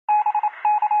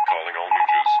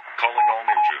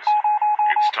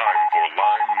time for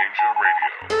Lyme Ninja Radio.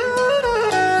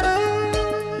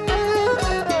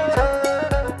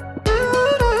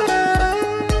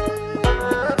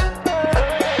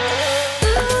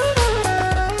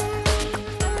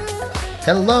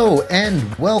 Hello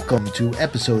and welcome to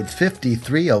episode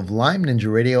 53 of Lyme Ninja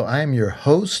Radio. I am your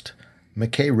host,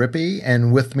 McKay Rippey,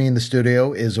 and with me in the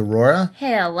studio is Aurora.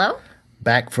 Hello.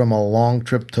 Back from a long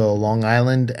trip to Long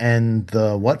Island and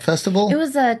the what festival? It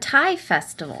was a Thai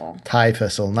festival. Thai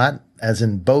festival, not as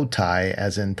in bow tie,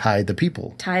 as in Thai the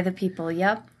people. Thai the people,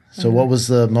 yep. So what was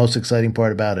the most exciting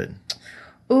part about it?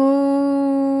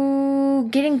 Ooh,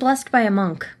 getting blessed by a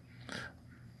monk.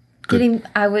 Good.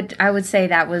 I would say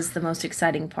that was the most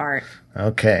exciting part.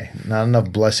 Okay, not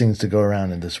enough blessings to go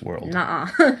around in this world.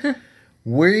 Nuh-uh.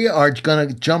 We are going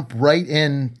to jump right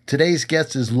in. Today's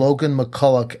guest is Logan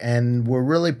McCulloch, and we're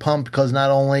really pumped because not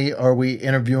only are we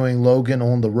interviewing Logan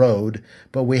on the road,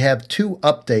 but we have two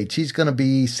updates. He's going to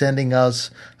be sending us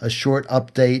a short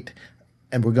update,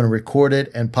 and we're going to record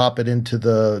it and pop it into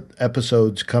the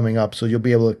episodes coming up, so you'll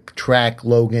be able to track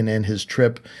Logan and his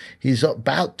trip. He's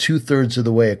about 2/3 of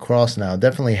the way across now,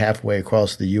 definitely halfway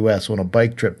across the U.S. on a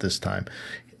bike trip this time.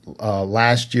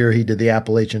 Last year, he did the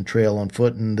Appalachian Trail on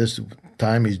foot, and this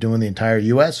time he's doing the entire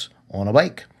U.S. on a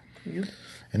bike. Yep.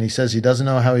 And he says he doesn't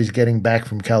know how he's getting back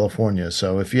from California.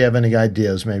 So if you have any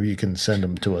ideas, maybe you can send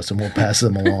them to us and we'll pass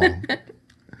them along.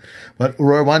 But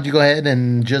Roy, why don't you go ahead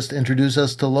and just introduce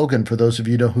us to Logan for those of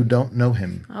you who don't know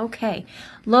him. Okay.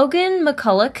 Logan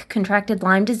McCulloch contracted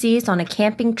Lyme disease on a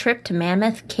camping trip to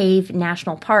Mammoth Cave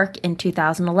National Park in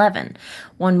 2011.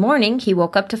 One morning, he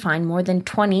woke up to find more than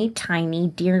 20 tiny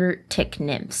deer tick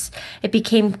nymphs. It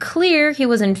became clear he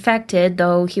was infected,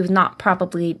 though he was not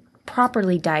properly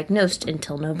diagnosed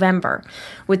until November.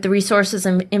 With the resources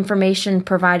and information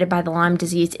provided by the Lyme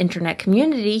disease internet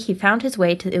community, he found his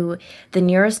way to the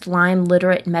nearest Lyme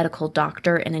literate medical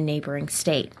doctor in a neighboring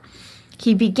state.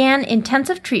 He began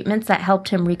intensive treatments that helped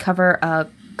him recover a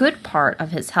good part of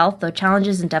his health, though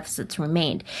challenges and deficits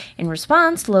remained. In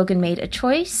response, Logan made a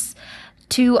choice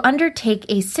to undertake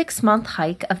a 6-month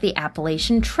hike of the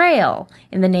Appalachian Trail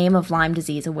in the name of Lyme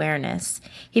disease awareness.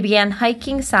 He began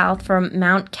hiking south from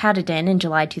Mount Katahdin in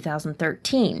July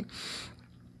 2013.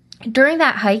 During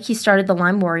that hike, he started the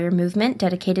Lyme Warrior movement,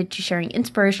 dedicated to sharing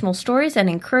inspirational stories and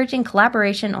encouraging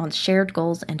collaboration on shared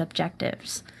goals and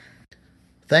objectives.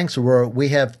 Thanks, Aurora. We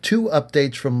have two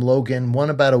updates from Logan, one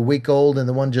about a week old and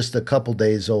the one just a couple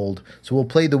days old. So we'll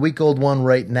play the week-old one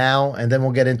right now, and then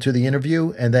we'll get into the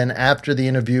interview. And then after the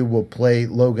interview, we'll play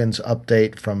Logan's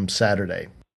update from Saturday.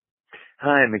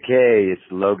 Hi, McKay. It's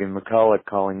Logan McCulloch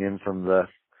calling in from the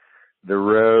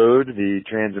road, the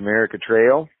Transamerica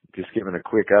Trail. Just giving a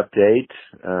quick update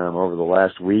over the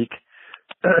last week.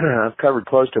 I've covered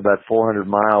close to about 400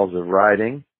 miles of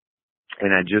riding.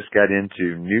 And I just got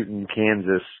into Newton,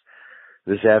 Kansas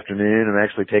this afternoon. I'm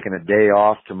actually taking a day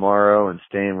off tomorrow and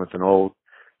staying with an old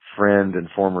friend and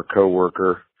former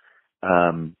coworker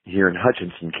here in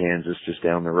Hutchinson, Kansas, just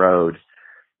down the road.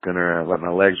 Gonna let my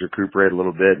legs recuperate a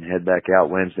little bit and head back out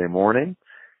Wednesday morning.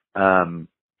 I've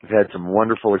had some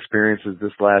wonderful experiences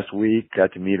this last week.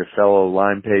 Got to meet a fellow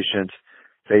Lyme patient,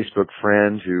 Facebook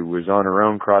friend who was on her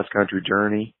own cross-country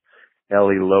journey,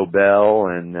 Ellie Lobel,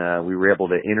 and we were able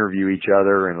to interview each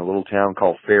other in a little town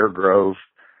called Fairgrove,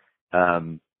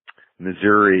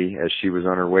 Missouri, as she was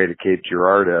on her way to Cape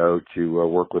Girardeau to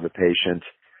work with a patient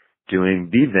doing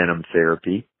bee venom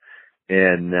therapy.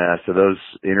 And so those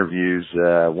interviews,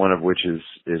 one of which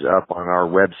is up on our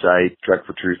website,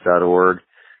 trekfortruth.org,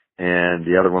 and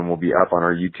the other one will be up on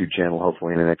our YouTube channel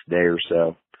hopefully in the next day or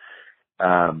so.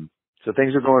 So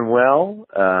things are going well.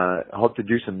 I hope to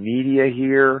do some media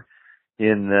here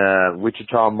in the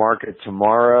Wichita market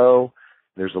tomorrow.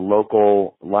 There's a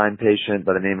local Lyme patient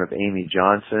by the name of Amy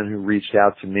Johnson who reached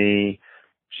out to me.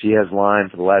 She has Lyme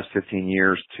for the last 15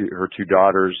 years. Her two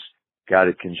daughters got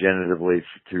it congenitively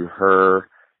through her,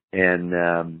 and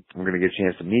we're going to get a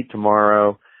chance to meet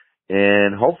tomorrow,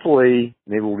 and hopefully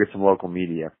maybe we'll get some local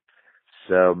media.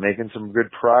 So making some good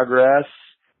progress.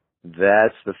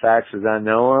 That's the facts as I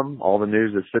know them, all the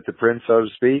news that's fit the print, so to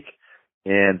speak.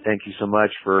 And thank you so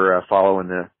much for following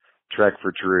the Trek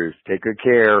for Truth. Take good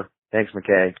care. Thanks,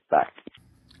 McKay. Bye.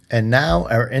 And now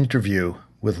our interview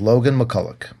with Logan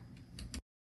McCulloch.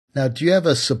 Now, do you have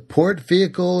a support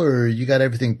vehicle, or you got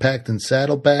everything packed in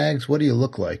saddlebags? What do you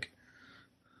look like?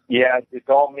 Yeah, it's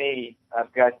all me.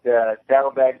 I've got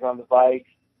saddlebags on the bike,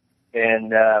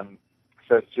 and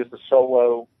so it's just a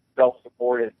solo,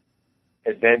 self-supported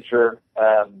adventure.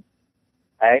 I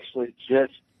actually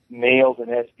just mailed an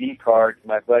SD card to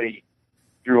my buddy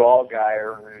Drew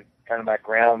Allgaier, who's kind of my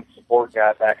ground support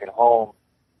guy back at home,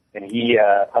 and he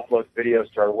uploads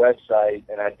videos to our website.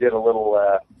 And I did a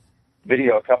little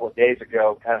video a couple of days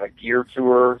ago, kind of a gear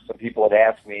tour. Some people had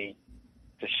asked me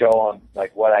to show them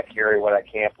like what I carry, what I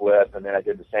camp with, and then I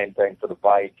did the same thing for the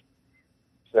bike.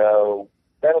 So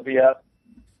that'll be up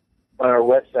on our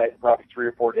website in probably 3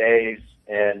 or 4 days,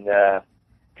 and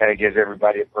kind of gives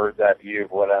everybody a bird's eye view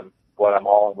of what I'm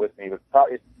hauling with me.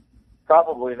 But it's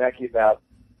probably actually about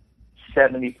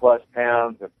 70 plus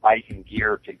pounds of bike and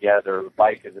gear together. The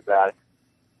bike is about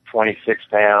 26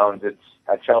 pounds.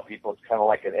 I tell people it's kind of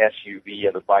like an SUV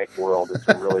of the bike world. It's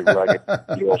a really rugged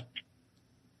deal.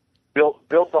 Built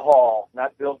to haul,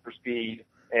 not built for speed.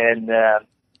 And then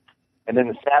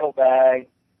the saddlebag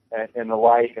and the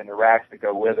light and the racks that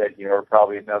go with it, are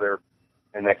probably another,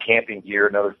 and that camping gear,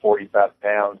 another 45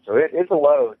 pounds. So it's a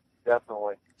load,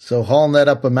 definitely. So hauling that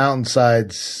up a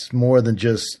mountainside's more than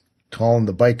just hauling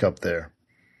the bike up there.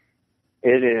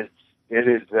 It is. It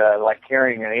is like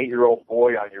carrying an 8-year-old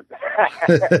boy on your back.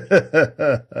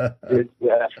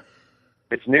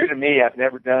 It's new to me. I've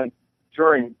never done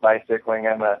touring bicycling.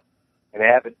 I'm an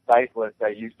avid cyclist. I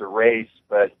used to race,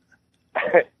 but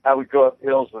I would go up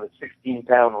hills with a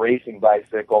 16-pound racing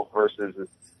bicycle versus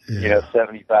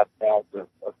 75 pounds of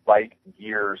bike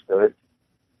gear. So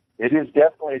it is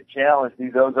definitely a challenge.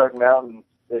 These Ozark Mountains,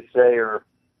 they say, are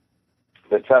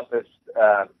the toughest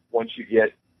once you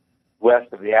get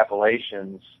west of the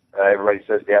Appalachians. Everybody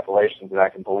says the Appalachians, and I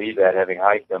can believe that, having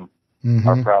hiked them,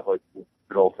 are probably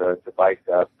difficult to bike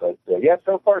up. But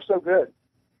so far so good.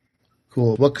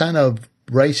 Cool. What kind of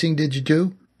racing did you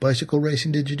do? Bicycle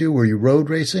racing did you do? Were you road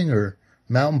racing or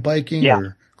mountain biking? Yeah.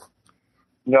 Or?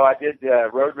 No, I did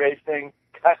road racing.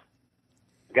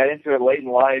 Got into it late in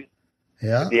life.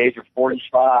 Yeah. At the age of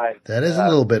 45. That is a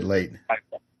little bit late.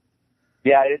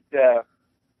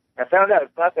 I found out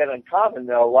it's not that uncommon,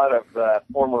 though. A lot of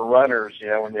former runners,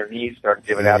 when their knees start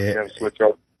giving out, switch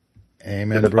over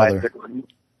Amen, to the brother. bicycle.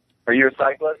 Are you a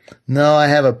cyclist? No, I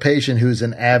have a patient who's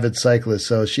an avid cyclist,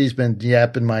 so she's been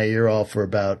yapping my ear off for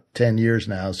about 10 years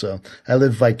now, so I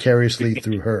live vicariously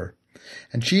through her.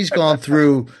 And she's gone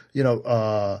through,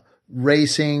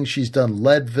 racing. She's done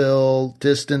Leadville,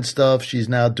 distance stuff. She's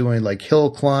now doing like hill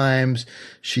climbs.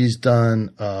 She's done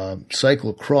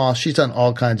cyclocross. She's done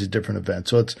all kinds of different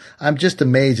events. So I'm just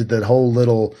amazed at that whole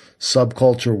little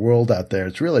subculture world out there.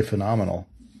 It's really phenomenal.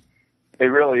 It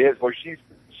really is. Well, she's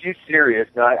serious.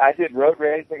 Now, I did road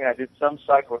racing and I did some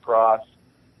cyclocross,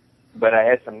 but I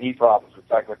had some knee problems with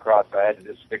cyclocross, so I had to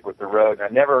just stick with the road. And I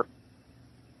never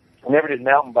did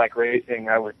mountain bike racing.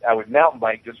 I would mountain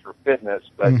bike just for fitness,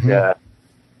 but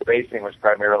racing was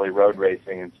primarily road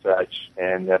racing and such.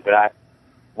 And but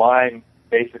Lyme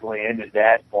basically ended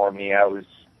that for me. I was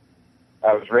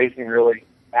racing really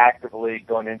actively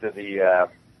going into the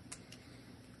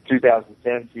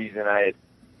 2010 season. I had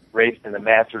raced in the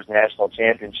Masters National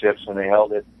Championships when they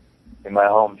held it in my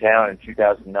hometown in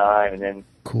 2009, and then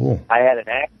I had an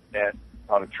accident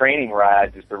on a training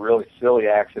ride, just a really silly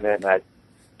accident, and I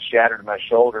shattered my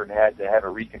shoulder and had to have it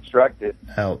reconstructed.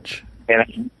 Ouch.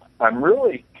 And I'm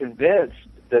really convinced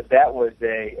that was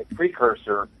a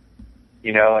precursor,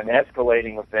 an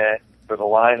escalating event for the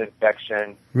Lyme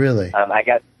infection. Really?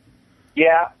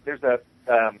 There's a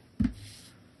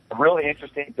really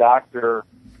interesting doctor,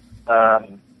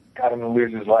 I'm going to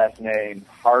lose his last name,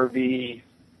 Harvey.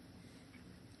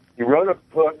 He wrote a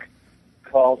book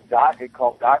called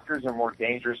Doctors Are More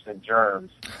Dangerous Than Germs.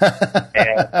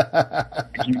 And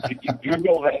if you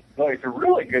Google that book, it's a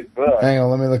really good book. Hang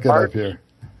on, let me look it up here.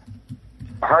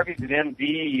 Harvey's an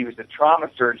MD. He was a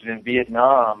trauma surgeon in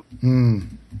Vietnam. And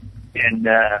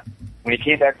when he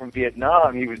came back from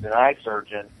Vietnam, he was an eye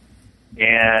surgeon.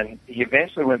 And he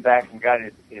eventually went back and got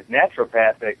his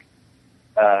naturopathic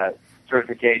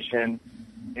certification,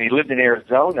 and he lived in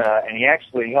Arizona, and he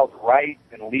actually helped write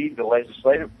and lead the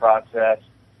legislative process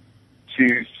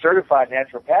to certify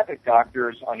naturopathic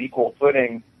doctors on equal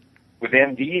footing with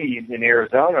MDs in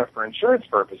Arizona for insurance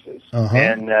purposes.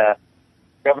 And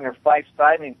Governor Fife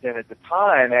Symington at the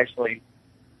time actually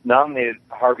nominated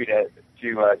Harvey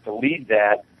to lead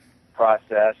that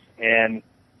process, and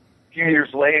a few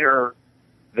years later,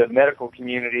 the medical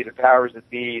community, the powers that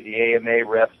be, the AMA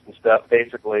reps and stuff,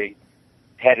 basically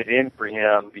had it in for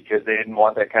him because they didn't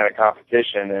want that kind of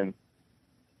competition. And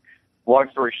long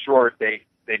story short, they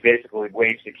basically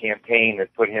waged a campaign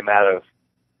that put him out of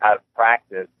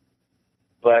practice.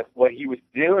 But what he was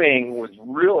doing was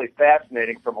really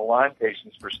fascinating from a Lyme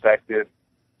patient's perspective.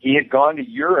 He had gone to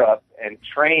Europe and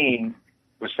trained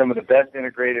with some of the best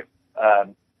integrative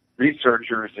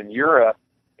researchers in Europe,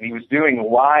 and he was doing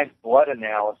live blood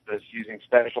analysis using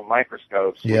special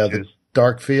microscopes. Yeah, the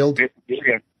dark field.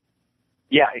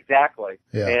 Yeah, exactly.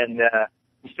 Yeah. And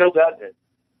he still does it.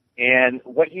 And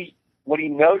what he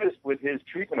noticed with his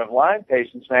treatment of Lyme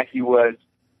patients, Mackie, was,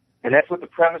 and that's what the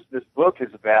premise of this book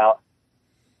is about,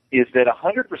 is that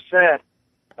 100%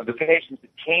 of the patients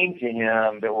that came to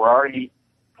him that were already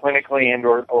clinically and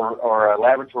or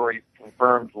laboratory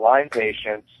confirmed Lyme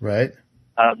patients, Right.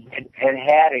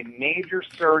 had a major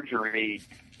surgery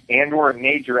and or a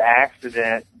major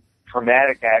accident,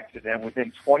 traumatic accident,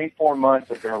 within 24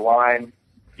 months of their Lyme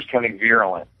becoming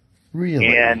virulent.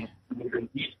 Really? And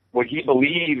what he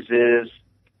believes is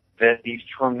that these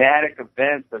traumatic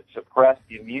events that suppress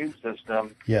the immune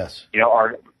system, Yes.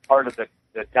 are part of the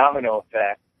domino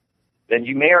effect. Then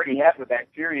you may already have the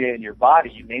bacteria in your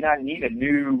body. You may not need a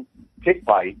new tick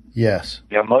bite. Yes.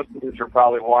 Most of us are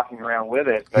probably walking around with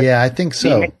it. But Yeah, I think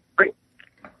so. it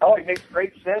makes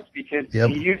great sense because Yep.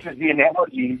 he uses the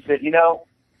analogy. He said,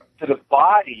 to the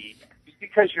body, just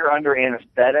because you're under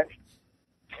anesthetic,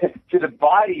 to the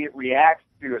body it reacts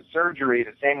to a surgery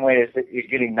the same way as it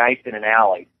getting knifed in an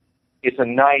alley. It's a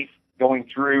knife going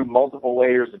through multiple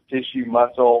layers of tissue,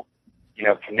 muscle,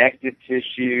 connective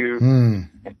tissue,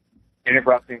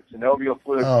 interrupting synovial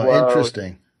fluid flow. Oh,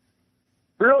 interesting.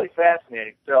 Really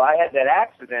fascinating. So I had that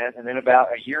accident, and then about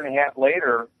a year and a half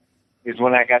later is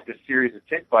when I got this series of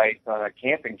tick bites on a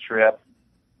camping trip.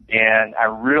 And I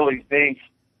really think,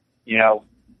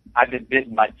 I've been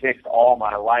bitten by ticks all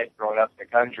my life growing up in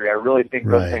the country. I really think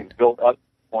those things built up to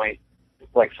the point,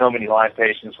 like so many Lyme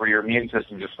patients, where your immune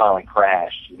system just finally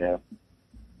crashed,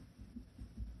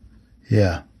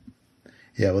 Yeah.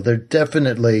 Yeah, well, they're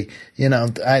definitely,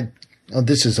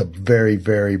 this is a very,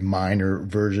 very minor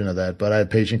version of that, but I had a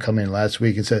patient come in last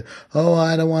week and said, "Oh,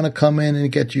 I don't want to come in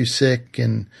and get you sick."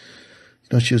 And,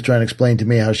 she was trying to explain to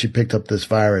me how she picked up this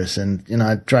virus. And,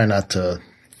 I try not to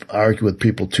argue with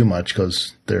people too much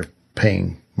because they're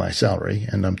paying my salary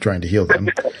and I'm trying to heal them.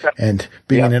 And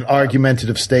being in an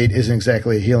argumentative state isn't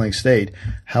exactly a healing state.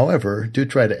 However, do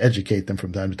try to educate them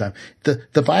from time to time.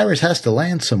 The virus has to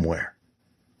land somewhere.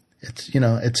 It's,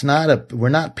 we're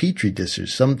not petri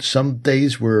dishes. Some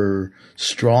days we're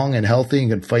strong and healthy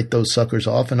and can fight those suckers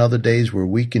off, and other days we're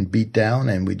weak and beat down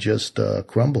and we just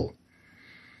crumble.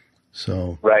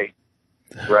 So. Right.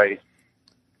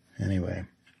 Anyway.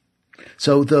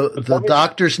 So the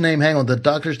doctor's name, hang on, the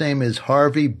doctor's name is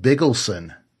Harvey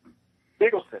Bigelsen.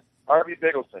 Harvey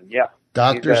Bigelsen, yeah.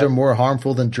 Doctors are more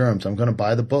harmful than germs. I'm going to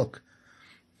buy the book.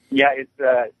 Yeah, it's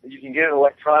you can get it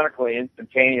electronically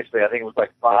instantaneously. I think it was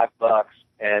like $5,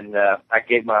 and I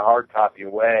gave my hard copy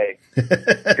away. You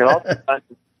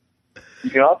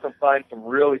can also find some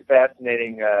really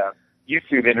fascinating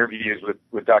YouTube interviews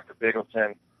with Dr.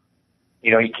 Bigelsen.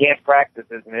 He can't practice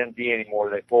as an MD anymore.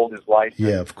 They pulled his license.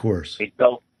 Yeah, of course. He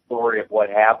tells the story of what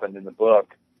happened in the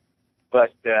book.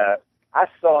 But I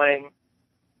saw him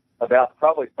about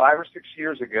probably 5 or 6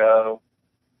 years ago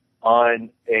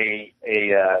on a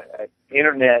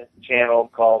internet channel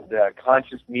called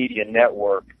Conscious Media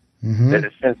Network that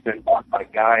has since been bought by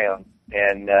Gaiam.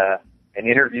 And an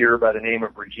interviewer by the name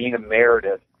of Regina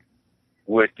Meredith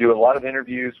would do a lot of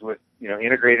interviews with,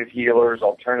 integrated healers,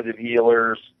 alternative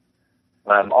healers,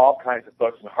 all kinds of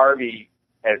folks. And Harvey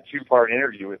had a 2-part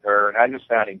interview with her, and I just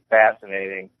found him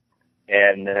fascinating.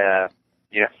 And,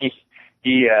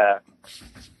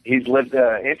 he's lived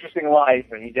an interesting life,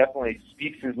 and he definitely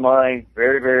speaks his mind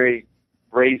very, very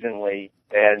brazenly,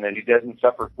 and he doesn't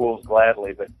suffer fools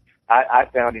gladly. But I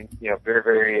found him, very,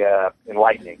 very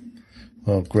enlightening.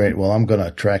 Well, great. Well, I'm going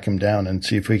to track him down and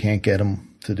see if we can't get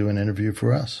him to do an interview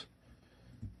for us.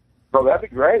 Well, that'd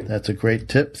be great. That's a great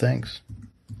tip. Thanks.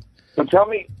 So tell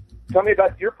me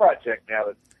about your project now.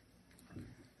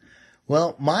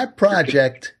 Well, my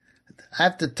project, I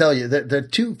have to tell you, there are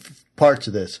 2 parts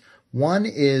of this. One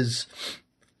is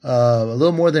a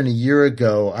little more than a year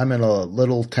ago, I'm in a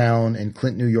little town in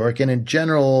Clint, New York, and in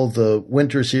general, the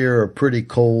winters here are pretty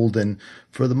cold, and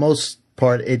for the most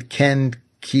part, it can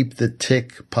keep the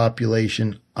tick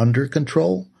population under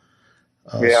control.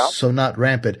 So not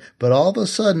rampant. But all of a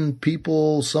sudden,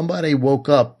 somebody woke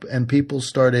up and people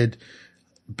started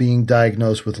being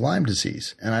diagnosed with Lyme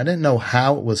disease. And I didn't know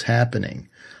how it was happening.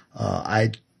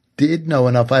 I did know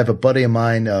enough. I have a buddy of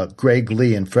mine, Greg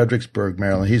Lee in Fredericksburg,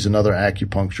 Maryland. He's another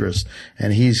acupuncturist,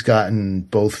 and he's gotten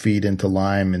both feet into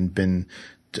Lyme and been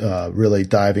really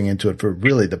diving into it for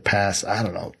really the past,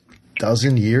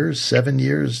 7 years,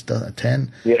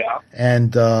 10. Yeah.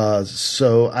 And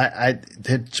so I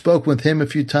had spoken with him a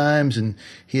few times, and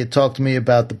he had talked to me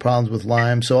about the problems with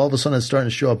Lyme. So all of a sudden it's starting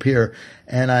to show up here.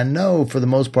 And I know for the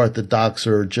most part the docs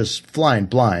are just flying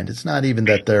blind. It's not even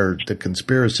that they're the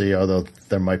conspiracy, although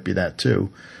there might be that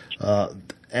too.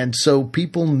 And so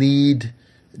people need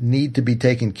need to be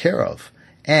taken care of.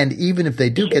 And even if they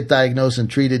do get diagnosed and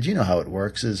treated, you know how it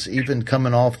works, is even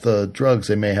coming off the drugs,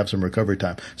 they may have some recovery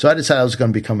time. So I decided I was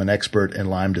going to become an expert in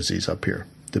Lyme disease up here,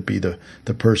 to be the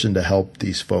person to help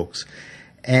these folks.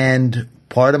 And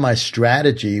part of my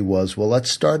strategy was, well,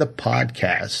 let's start a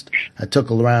podcast.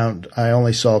 I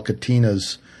only saw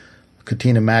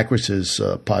Katina Makris's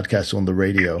podcast on the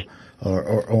radio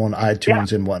or on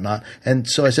iTunes and whatnot. And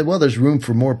so I said, well, there's room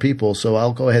for more people, so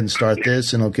I'll go ahead and start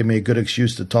this, and it'll give me a good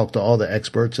excuse to talk to all the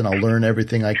experts, and I'll learn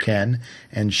everything I can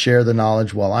and share the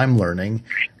knowledge while I'm learning,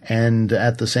 and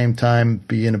at the same time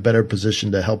be in a better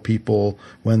position to help people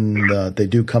when they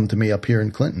do come to me up here in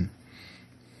Clinton.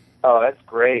 Oh, that's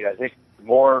great. I think the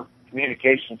more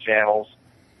communication channels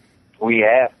we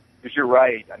have, because you're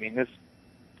right. I mean, this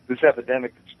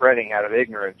epidemic is spreading out of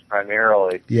ignorance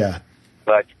primarily. Yeah.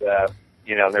 But,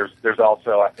 there's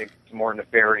also, I think, some more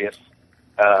nefarious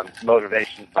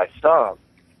motivations by some.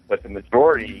 But the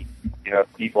majority,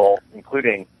 people,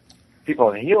 including people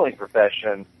in the healing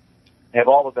profession, have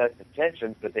all the best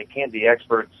intentions, but they can't be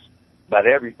experts about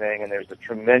everything. And there's a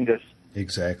tremendous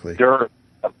dearth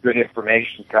of good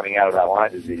information coming out about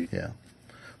Lyme disease. Yeah.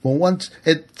 Well,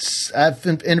 I've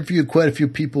interviewed quite a few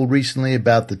people recently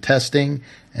about the testing,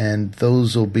 and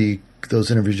those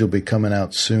interviews will be coming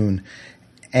out soon.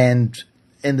 And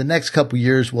in the next couple of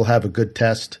years, we'll have a good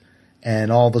test,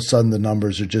 and all of a sudden the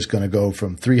numbers are just going to go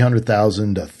from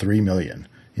 300,000 to 3 million.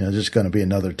 Just going to be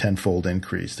another tenfold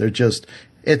increase.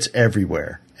 It's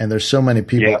everywhere. And there's so many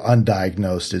people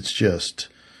undiagnosed.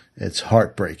 It's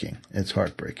heartbreaking. It's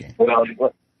heartbreaking. Well,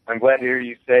 I'm glad to hear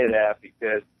you say that,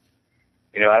 because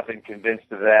I've been convinced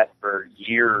of that for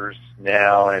years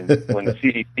now. And when the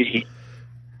CDC,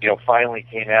 finally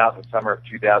came out in the summer of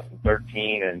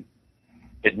 2013 and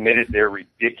admitted their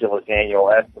ridiculous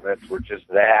annual estimates were just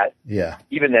that. Yeah.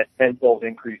 Even that tenfold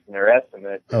increase in their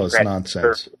estimate. Oh, it's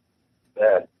nonsense.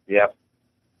 Yeah.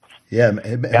 Yeah.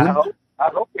 I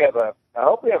hope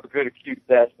we have a good acute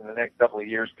test in the next couple of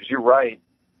years, because you're right.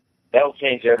 That'll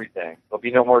change everything. There'll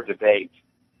be no more debate.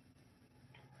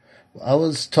 I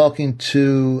was talking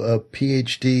to a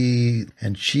PhD,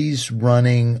 and she's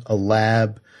running a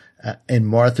lab in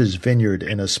Martha's Vineyard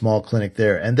in a small clinic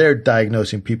there, and they're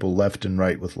diagnosing people left and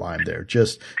right with Lyme there.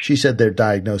 She said they're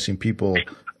diagnosing people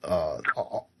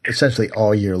essentially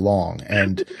all year long.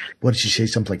 And what did she say?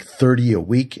 Something like 30 a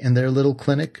week in their little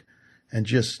clinic.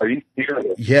 And are you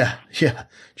serious? Yeah,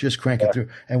 just cranking through.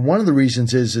 And one of the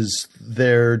reasons is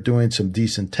they're doing some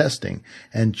decent testing,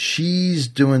 and she's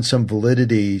doing some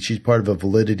validity. She's part of a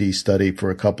validity study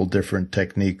for a couple different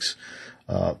techniques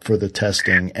for the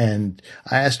testing. And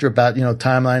I asked her about,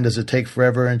 timeline. Does it take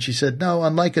forever? And she said, no,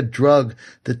 unlike a drug,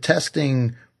 the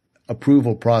testing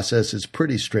approval process is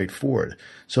pretty straightforward.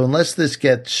 So unless this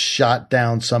gets shot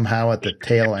down somehow at the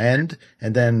tail end,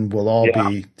 and then we'll all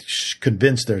be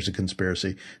convinced there's a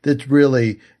conspiracy, it's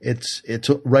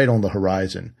right on the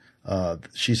horizon.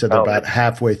 She said they're about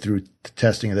halfway through the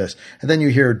testing of this. And then you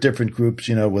hear different groups,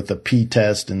 with the P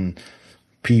test, and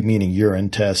P meaning urine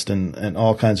test, and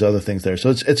all kinds of other things there. So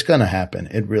it's going to happen.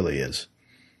 It really is.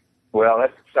 Well,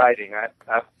 that's exciting.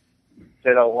 I've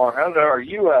said all along. I don't know. Are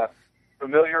you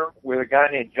familiar with a guy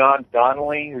named John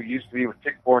Donnelly, who used to be with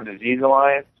Tick-Borne Disease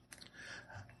Alliance?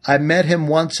 I met him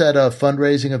once at a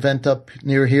fundraising event up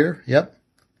near here. Yep.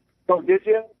 Oh, did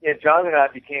you? Yeah, John and I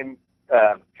became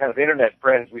kind of internet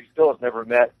friends. We still have never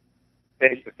met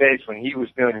face to face when he was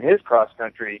doing his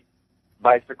cross-country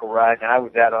bicycle ride, and I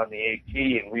was out on the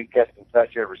AT, and we've kept in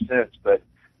touch ever since. But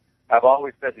I've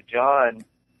always said to John,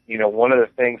 one of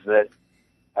the things that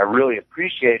I really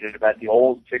appreciated about the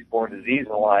old Tick-Borne Disease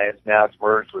Alliance, now it's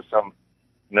merged with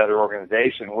another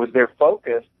organization, was their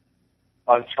focus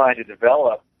on trying to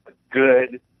develop a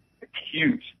good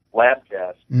acute lab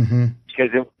test. Mm-hmm. Because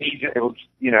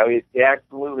it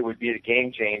absolutely would be a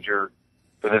game changer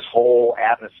for this whole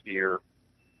atmosphere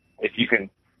if you can,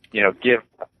 give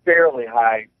a fairly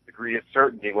high degree of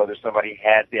certainty whether somebody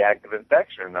had the active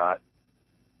infection or not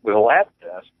with a lab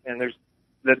test. And there's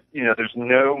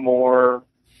no more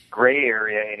gray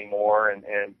area anymore.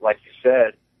 And like you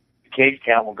said, the case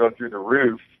count will go through the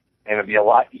roof, and it'll be a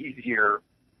lot easier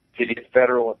to get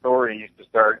federal authorities to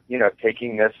start,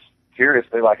 taking this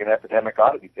seriously like an epidemic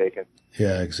ought to be taken.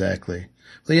 Yeah, exactly.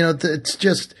 Well,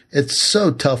 it's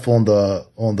so tough on the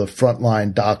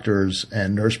frontline doctors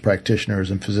and nurse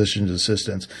practitioners and physician's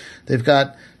assistants. They've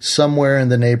got somewhere in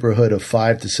the neighborhood of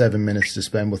 5 to 7 minutes to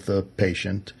spend with the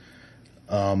patient.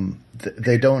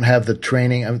 They don't have the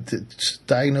training.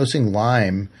 Diagnosing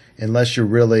Lyme, unless you're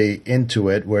really into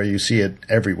it, where you see it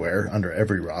everywhere under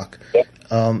every rock,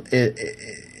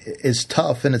 is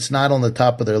tough, and it's not on the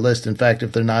top of their list. In fact,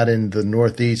 if they're not in the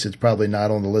Northeast, it's probably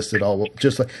not on the list at all.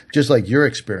 Just like your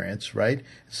experience, right?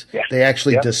 Yeah. They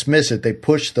actually dismiss it. They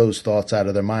push those thoughts out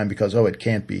of their mind because, it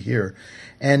can't be here.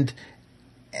 And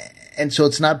so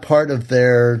it's not part of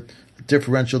their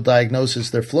differential diagnosis,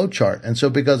 their flow chart. And so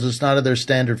because it's not of their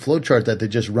standard flow chart that they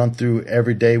just run through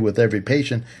every day with every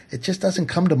patient, it just doesn't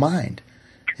come to mind.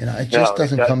 It just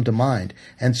doesn't come to mind.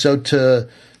 And so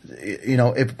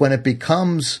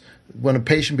when a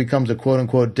patient becomes a quote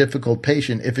unquote difficult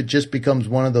patient, if it just becomes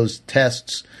one of those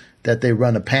tests that they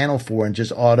run a panel for and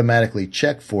just automatically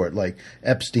check for it, like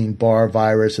Epstein-Barr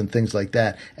virus and things like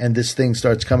that, and this thing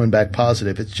starts coming back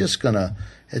positive, it's just gonna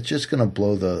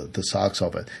blow the socks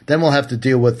off it. Then we'll have to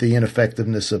deal with the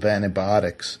ineffectiveness of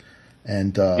antibiotics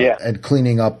and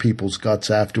cleaning up people's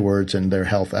guts afterwards and their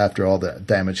health after all the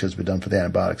damage has been done for the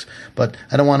antibiotics. But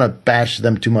I don't want to bash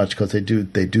them too much because they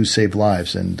do save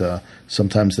lives, and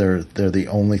sometimes they're the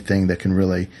only thing that can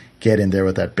really get in there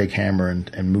with that big hammer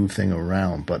and move things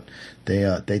around. But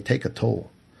they take a toll.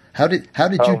 How did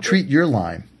you treat your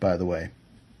Lyme, by the way?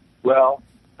 Well,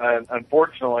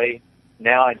 unfortunately,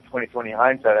 now in 2020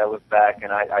 hindsight, I look back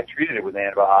and I treated it with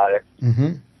antibiotics. Mm-hmm.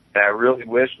 And I really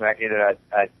wish, Mackie, that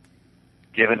I'd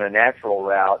given a natural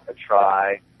route a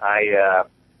try. I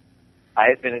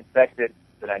had been infected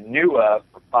that I knew of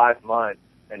for 5 months,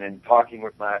 and in talking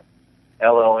with my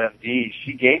LLMD,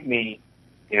 she gave me,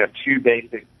 2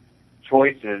 basic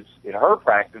choices in her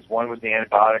practice. One was the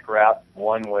antibiotic route,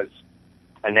 one was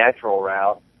a natural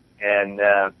route, and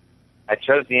I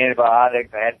chose the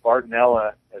antibiotics. I had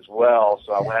Bartonella as well,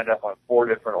 so I wound up on 4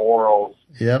 different orals.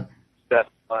 Yep. 7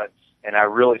 months, and I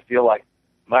really feel like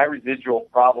my residual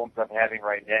problems I'm having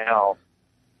right now,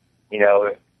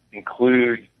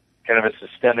 include kind of a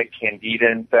systemic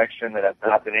candida infection that I've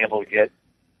not been able to get,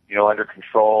 under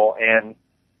control, and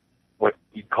what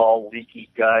you call leaky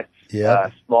gut,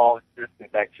 small intestinal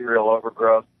bacterial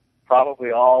overgrowth,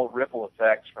 probably all ripple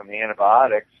effects from the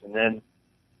antibiotics. And then,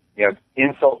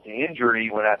 insult to injury,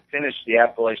 when I finished the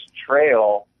Appalachian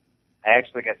Trail, I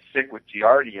actually got sick with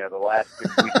Giardia the last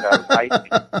 6 weeks I was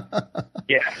hiking.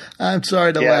 Yeah. I'm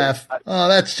sorry to laugh.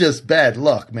 That's just bad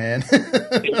luck, man.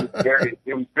 It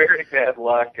was very bad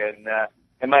luck, and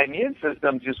my immune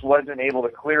system just wasn't able to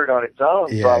clear it on its own.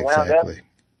 Yeah, so I wound exactly. up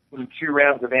with 2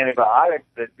 rounds of antibiotics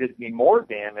that did me more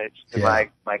damage to my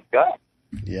gut.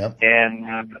 Yep.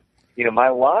 And, my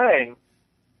Lyme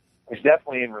is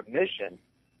definitely in remission,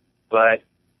 but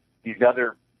these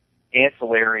other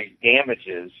ancillary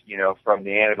damages, from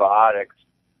the antibiotics.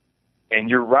 And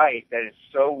you're right, that is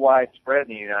so widespread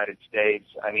in the United States.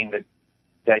 I mean, the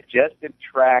digestive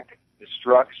tract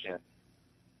destruction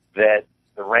that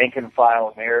the rank and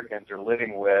file Americans are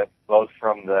living with, both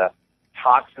from the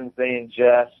toxins they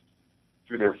ingest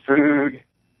through their food,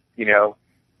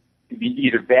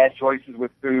 either bad choices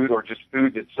with food or just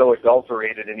food that's so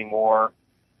adulterated anymore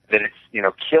that it's,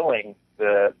 killing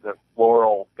the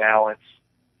floral balance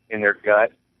in their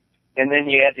gut. And then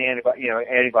you add the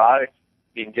antibiotics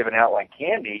being given out like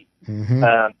candy. Mm-hmm.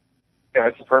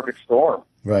 It's a perfect storm.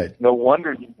 Right. No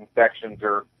wonder these infections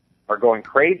are going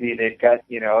crazy. They've got,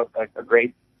 a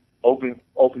great open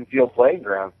field playing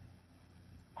ground.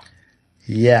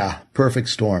 Yeah, perfect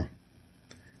storm.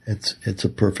 It's a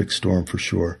perfect storm for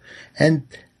sure. And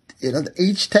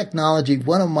each technology,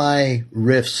 one of my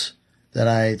riffs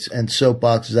and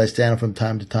soapboxes I stand on from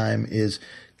time to time is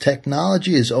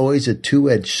technology is always a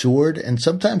two-edged sword, and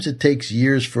sometimes it takes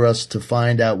years for us to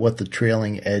find out what the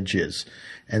trailing edge is.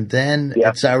 And then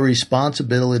it's our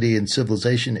responsibility in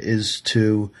civilization is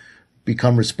to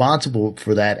become responsible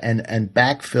for that and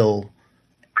backfill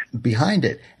behind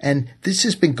it. And this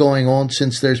has been going on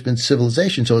since there's been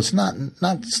civilization. So it's not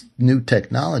new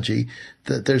technology.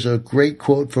 There's a great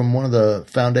quote from one of the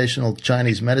foundational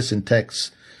Chinese medicine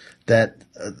texts that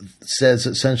says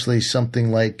essentially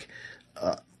something like,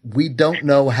 we don't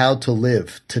know how to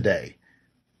live today.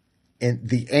 And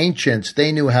the ancients,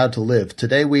 they knew how to live.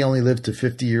 Today we only live to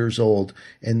 50 years old.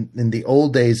 And in the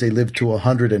old days, they lived to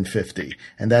 150.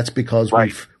 And that's because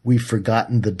we've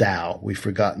forgotten the Tao. We've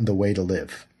forgotten the way to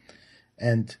live.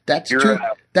 And that's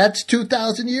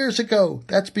 2,000 years ago.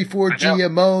 That's before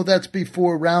GMO. That's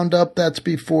before Roundup. That's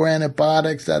before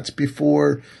antibiotics. That's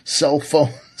before cell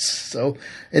phones. So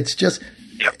it's just,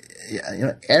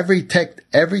 every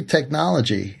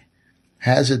technology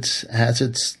has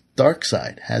its dark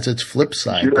side, has its flip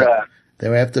side. They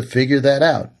have to figure that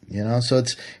out. You know, so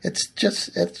it's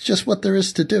just what there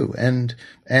is to do, and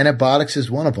antibiotics is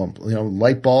one of them. You know,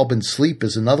 light bulb and sleep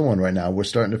is another one right now. We're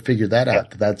starting to figure that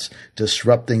out. That's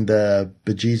disrupting the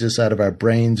bejesus out of our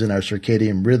brains and our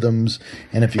circadian rhythms.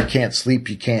 And if you can't sleep,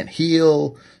 you can't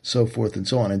heal, so forth and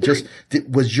so on. And just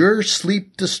was your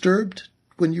sleep disturbed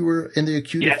when you were in the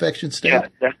acute infection state?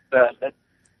 Yeah,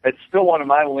 that's still one of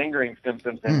my lingering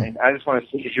symptoms. And I just want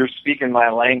to say, you're speaking my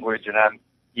language, and I'm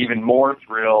even more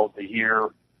thrilled to hear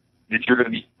that you're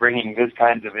going to be bringing this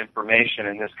kind of information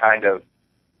and this kind of,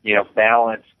 you know,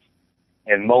 balanced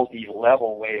and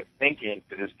multi-level way of thinking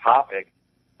to this topic.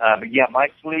 But yeah, my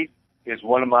sleep is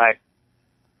one of my,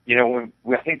 you know,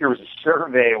 when I think there was a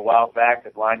survey a while back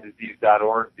that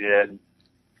LymeDisease.org did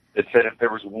that said if there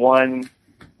was one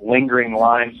lingering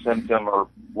Lyme symptom or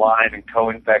Lyme and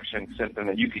co-infection symptom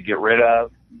that you could get rid of,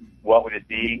 what would it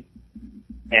be?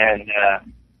 And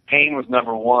pain was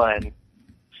number one.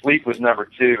 Sleep was number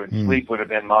two, and sleep would have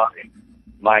been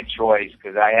my choice,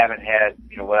 because I haven't had,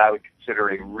 you know, what I would consider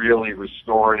a really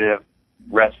restorative,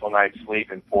 restful night's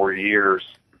sleep in 4 years.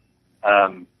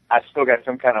 I've still got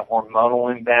some kind of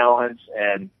hormonal imbalance,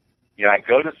 and, you know, I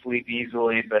go to sleep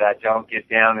easily, but I don't get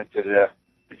down into the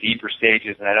deeper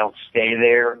stages, and I don't stay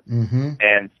there.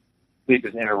 And sleep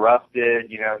is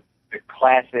interrupted. You know, the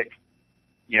classic,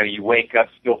 you know, you wake up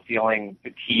still feeling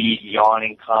fatigued,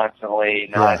 yawning constantly,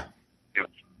 not, you know,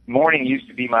 morning used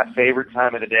to be my favorite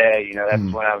time of the day. You know,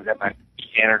 that's when I was at my peak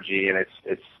energy, and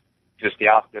it's just the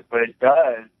opposite. But it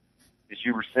does, as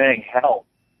you were saying, help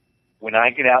when I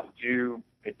get out and do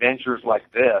adventures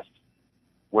like this,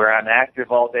 where I'm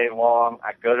active all day long.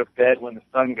 I go to bed when the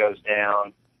sun goes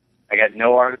down. I got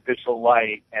no artificial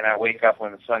light, and I wake up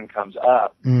when the sun comes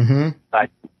up. I,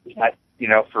 you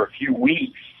know, for a few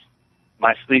weeks,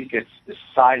 my sleep gets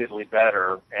decidedly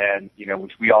better, and, you know,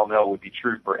 which we all know would be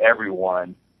true for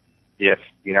everyone if,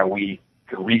 you know, we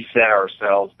could reset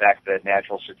ourselves back to that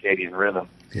natural circadian rhythm.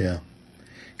 Yeah.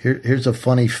 Here's a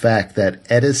funny fact that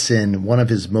Edison, one of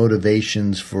his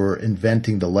motivations for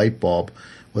inventing the light bulb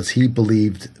was he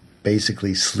believed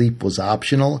basically sleep was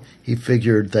optional. He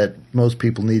figured that most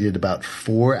people needed about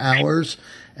 4 hours,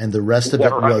 and the rest of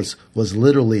it was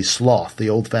literally sloth, the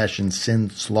old-fashioned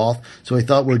sin sloth. So he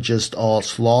thought we're just all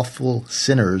slothful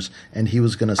sinners, and he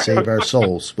was going to save our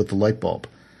souls with the light bulb.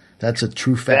 That's a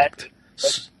true fact.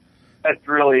 That's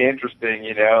really interesting,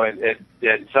 you know, and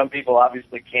some people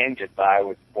obviously can get by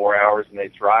with 4 hours and they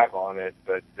thrive on it,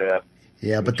 but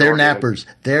yeah, but they're nappers.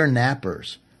 They're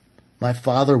nappers. My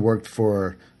father worked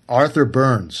for Arthur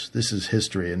Burns. This is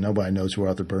history, and nobody knows who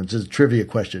Arthur Burns is. It's a trivia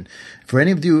question. For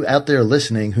any of you out there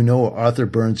listening who know who Arthur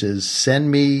Burns is, send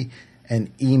me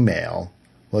an email.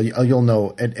 Well, you'll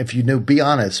know. And if you knew, be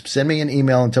honest. Send me an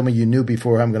email and tell me you knew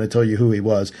before I'm going to tell you who he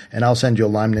was, and I'll send you a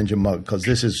Lyme Ninja mug, because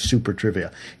this is super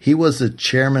trivia. He was the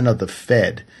chairman of the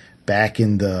Fed back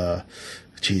in the,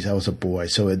 I was a boy,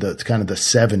 so it's kind of the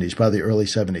 70s, probably the early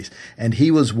 70s. And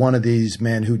he was one of these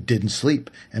men who didn't sleep.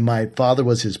 And my father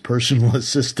was his personal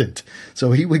assistant.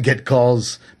 So he would get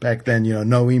calls back then, you know,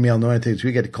 no email, no anything. So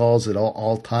we get calls at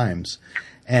all times.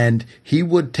 And he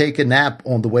would take a nap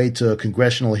on the way to a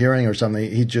congressional hearing or something.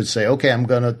 He'd just say, okay, I'm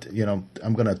going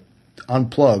to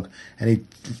unplug. And he'd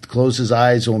close his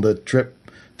eyes on the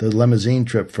limousine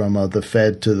trip from the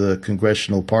Fed to the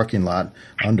congressional parking lot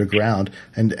underground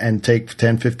and take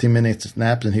 10, 15 minutes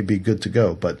naps, and he'd be good to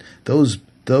go. But those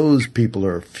people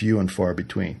are few and far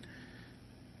between.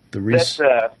 That's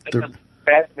a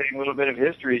fascinating little bit of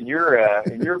history in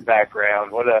your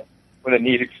background. What a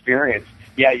neat experience.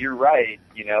 Yeah, you're right.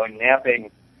 You know,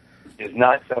 napping is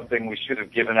not something we should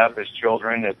have given up as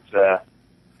children.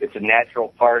 It's a natural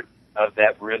part of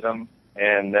that rhythm.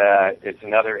 And it's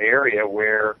another area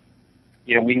where,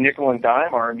 you know, we nickel and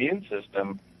dime our immune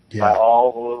system by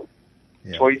all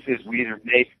the choices we either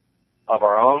make of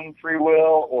our own free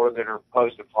will or that are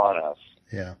imposed upon us.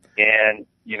 Yeah. And,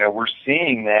 you know, we're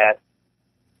seeing that.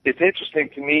 It's interesting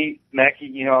to me, Mackie,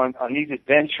 you know, on these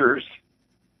adventures,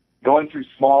 going through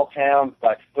small towns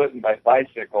by foot and by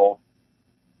bicycle,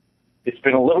 it's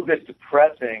been a little bit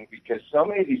depressing because so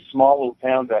many of these small little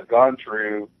towns I've gone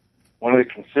through, one of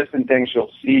the consistent things you'll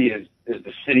see is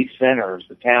the city centers,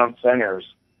 the town centers,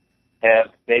 have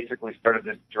basically started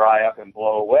to dry up and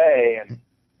blow away, and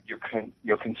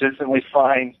you'll consistently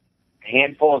find a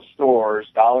handful of stores,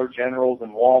 Dollar Generals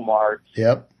and Walmarts, you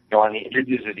know, on the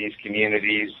edges of these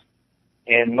communities,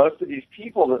 and most of these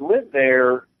people that live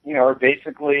there, you know, are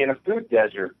basically in a food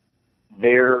desert.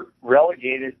 They're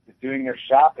relegated to doing their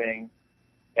shopping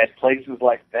at places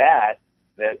like that,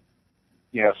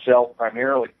 you know, sell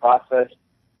primarily processed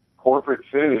corporate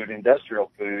food,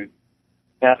 industrial food.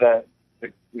 Now,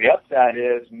 the upside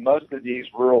is most of these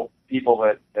rural people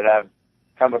that I've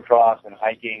come across and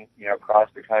hiking, across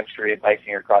the country and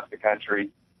biking across the country,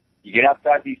 you get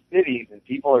outside these cities and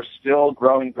people are still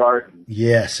growing gardens.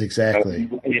 Yes, exactly.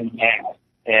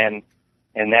 And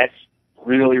that's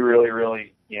really, really,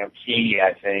 really, key,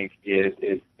 I think, is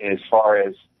as far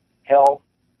as health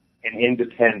and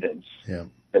independence. Yeah.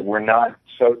 That we're not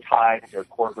so tied to a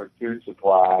corporate food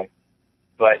supply,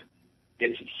 but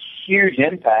it's a huge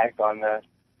impact on the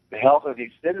health of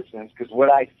these citizens, because what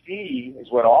I see is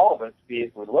what all of us see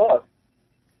if we look,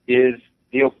 is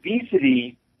the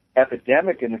obesity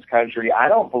epidemic in this country. I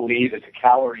don't believe it's a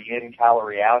calorie in,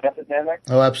 calorie out epidemic.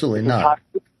 Oh, absolutely not.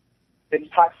 It's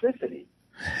toxicity.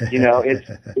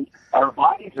 Our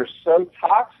bodies are so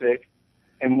toxic,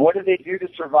 and what do they do to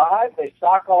survive? They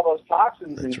sock all those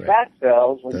toxins in fat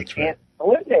cells when you can't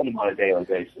eliminate them on a daily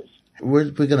basis. We're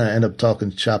going to end up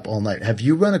talking shop all night. Have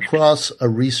you run across a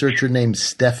researcher named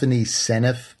Stephanie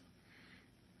Seneff?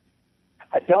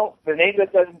 I don't. The name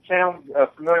that doesn't sound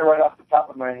familiar right off the top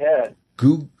of my head.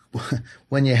 Google,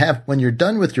 when you're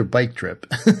done with your bike trip,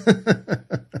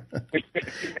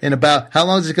 in about, how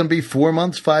long is it going to be? 4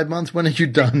 months, 5 months? When are you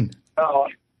done? Oh,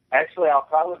 actually, I'll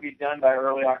probably be done by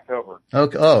early October.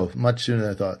 Okay. Oh, much sooner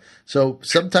than I thought. So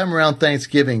sometime around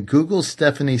Thanksgiving, Google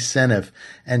Stephanie Seneff,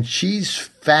 and she's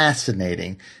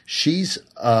fascinating. She's,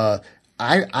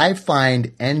 I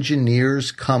find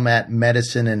engineers come at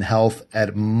medicine and health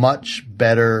at much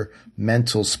better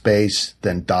mental space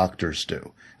than doctors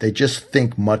do. They just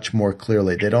think much more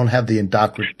clearly. They don't have the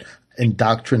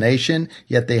indoctrination,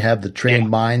 yet they have the trained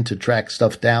mind to track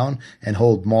stuff down and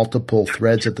hold multiple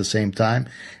threads at the same time.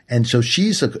 And so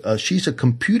she's a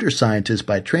computer scientist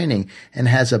by training and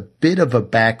has a bit of a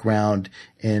background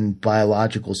in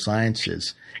biological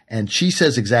sciences. And she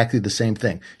says exactly the same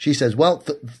thing. She says, well,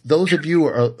 those of you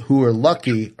who are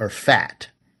lucky are fat.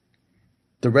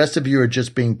 The rest of you are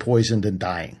just being poisoned and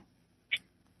dying.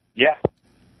 Yeah.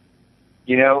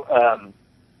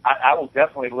 I will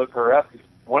definitely look her up.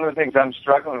 One of the things I'm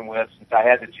struggling with since I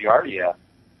had the Giardia,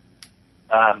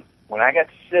 when I got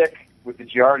sick with the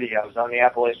Giardia, I was on the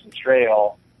Appalachian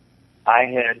Trail. I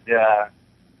had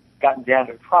gotten down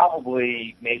to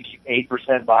probably maybe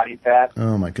 8% body fat.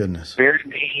 Oh, my goodness. Very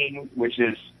lean, which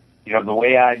is, the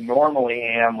way I normally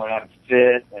am when I'm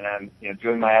fit and I'm,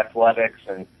 doing my athletics.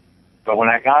 But when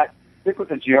I got sick with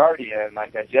the Giardia, my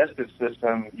digestive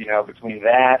system, between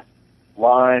that,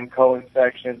 Lyme,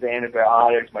 co-infections,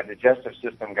 antibiotics, my digestive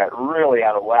system got really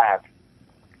out of whack.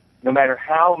 No matter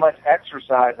how much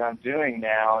exercise I'm doing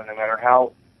now, and no matter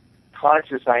how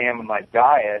conscious I am of my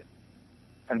diet,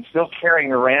 I'm still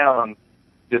carrying around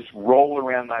this roll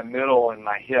around my middle and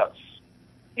my hips.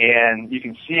 And you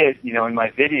can see it, in my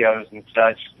videos and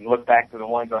such, and look back to the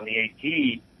ones on the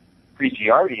AT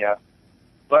pre-Giardia.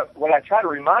 But what I try to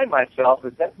remind myself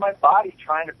is that's my body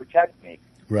trying to protect me.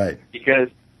 Right. Because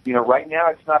right now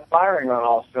it's not firing on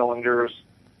all cylinders.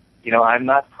 I'm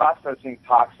not processing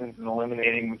toxins and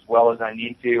eliminating as well as I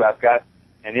need to. I've got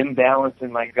an imbalance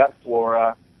in my gut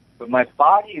flora, but my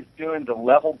body is doing the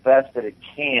level best that it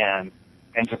can.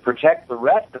 And to protect the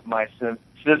rest of my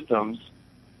systems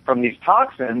from these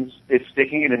toxins, it's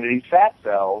sticking it into these fat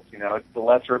cells. It's the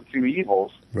lesser of two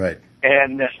evils. Right.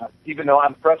 And even though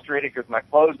I'm frustrated because my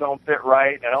clothes don't fit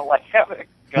right, I don't like having a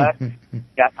gut,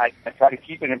 I try to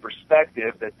keep it in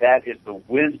perspective that is the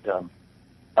wisdom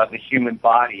of the human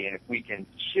body. And if we can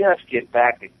just get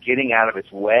back to getting out of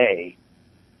its way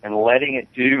and letting it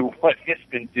do what it's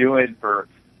been doing for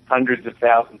hundreds of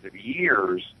thousands of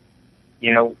years,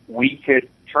 we could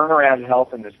turn around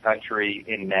health in this country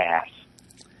in mass,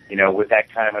 with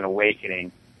that kind of an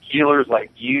awakening. Healers like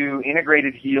you,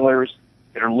 integrated healers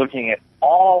that are looking at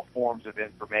all forms of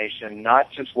information,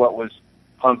 not just what was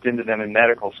pumped into them in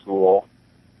medical school,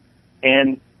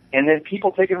 and then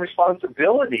people taking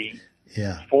responsibility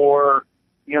for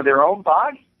their own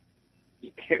body,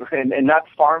 and not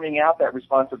farming out that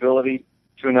responsibility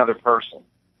to another person.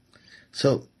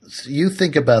 So you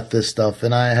think about this stuff,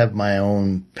 and I have my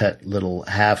own pet little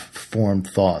half-formed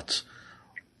thoughts.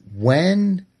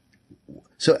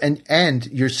 And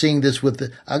you're seeing this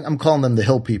with I'm calling them the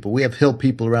hill people. We have hill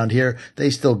people around here. They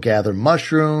still gather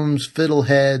mushrooms,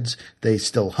 fiddleheads. They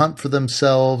still hunt for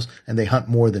themselves, and they hunt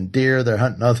more than deer. They're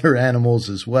hunting other animals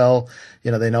as well.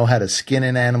 They know how to skin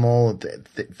an animal.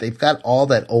 They've got all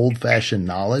that old-fashioned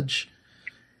knowledge.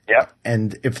 Yeah.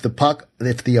 And if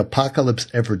the apocalypse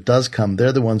ever does come,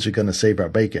 they're the ones who are going to save our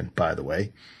bacon, by the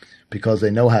way, because they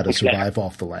know how to survive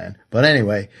off the land. But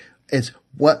anyway, it's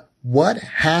what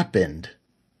happened?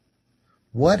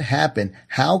 What happened?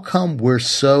 How come we're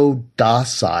so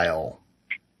docile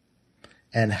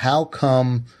And how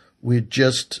come we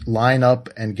just line up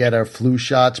and get our flu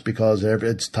shots because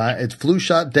it's flu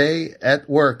shot day at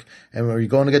work? And are you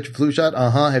going to get your flu shot?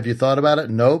 Have you thought about it?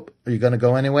 Nope. Are you going to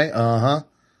go anyway?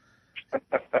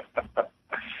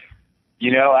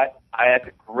 You know, that's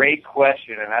a great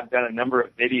question, and I've done a number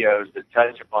of videos that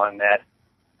touch upon that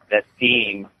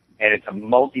theme, and it's a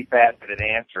multifaceted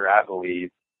answer, I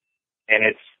believe, and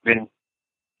it's been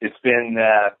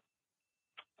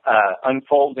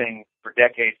unfolding for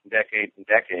decades and decades and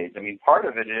decades. I mean, part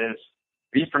of it is,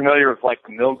 are you familiar with like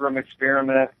the Milgram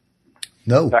experiment?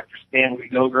 No. Dr. Stanley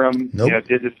Milgram, nope.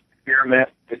 Did this experiment.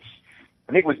 I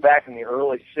think it was back in the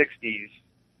early 60s,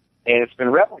 and it's been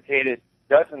replicated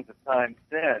dozens of times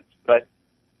since, but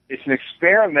it's an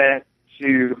experiment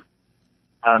to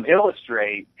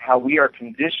illustrate how we are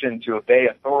conditioned to obey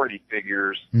authority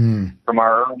figures from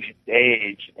our earliest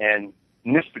age. And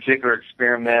in this particular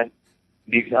experiment,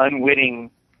 these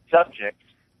unwitting subjects,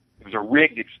 it was a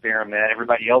rigged experiment,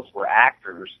 everybody else were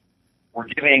actors, were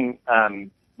giving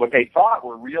what they thought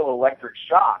were real electric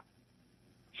shocks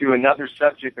to another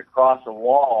subject across a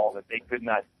wall that they could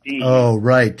not see. Oh,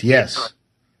 right, yes.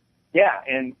 Yeah,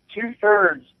 and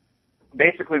 2/3,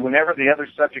 basically whenever the other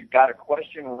subject got a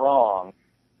question wrong,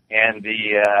 and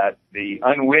the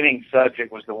unwitting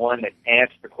subject was the one that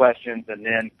answered the questions and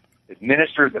then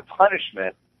administered the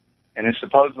punishment, and it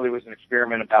supposedly was an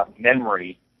experiment about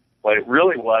memory. What it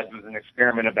really was an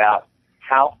experiment about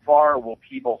how far will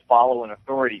people follow an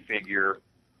authority figure,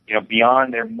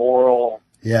 beyond their moral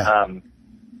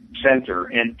center.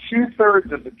 And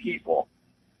 2/3 of the people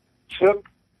took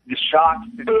the shock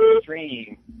to the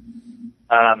extreme,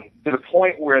 to the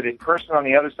point where the person on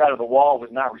the other side of the wall was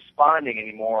not responding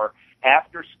anymore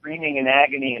after screaming in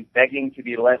agony and begging to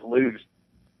be let loose.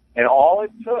 And all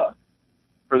it took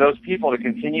for those people to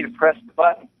continue to press the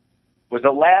button was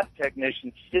a lab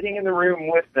technician sitting in the room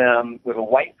with them with a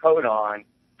white coat on,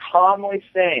 calmly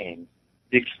saying,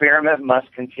 the experiment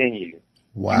must continue.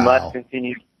 Wow. You must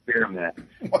continue to experiment.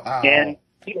 Wow. And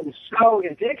it was so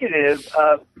indicative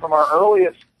of, from our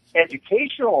earliest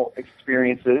educational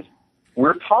experiences,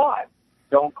 we're taught,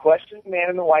 don't question the man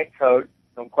in the white coat,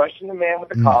 don't question the man with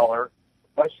the collar,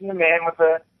 question the man with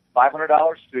a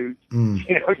 $500 suit.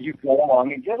 You go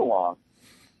along and get along.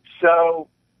 So,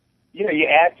 you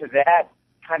add to that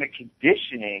kind of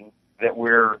conditioning that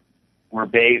we're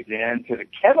bathed in, to the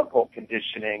chemical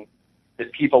conditioning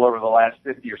that people over the last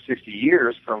 50 or 60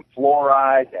 years, from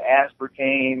fluoride to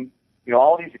aspartame,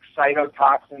 all these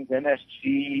excitotoxins,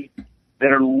 MSG,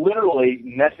 that are literally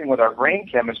messing with our brain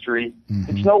chemistry.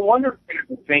 It's no wonder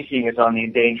critical thinking is on the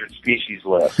endangered species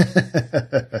list.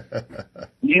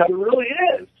 It really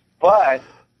is. But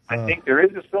I think there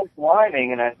is a silver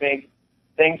lining, and I think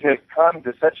things have come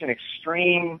to such an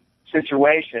extreme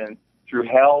situation through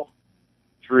health,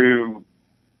 through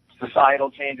societal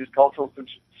changes, cultural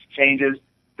changes,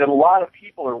 that a lot of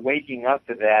people are waking up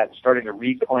to that, starting to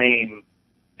reclaim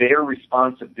their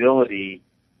responsibility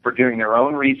for doing their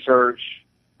own research,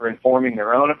 for informing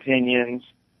their own opinions,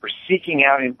 for seeking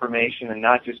out information and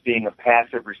not just being a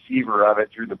passive receiver of it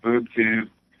through the boob tube,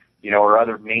 or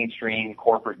other mainstream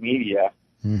corporate media.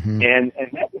 And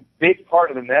that's a big part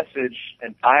of the message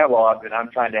and dialogue that I'm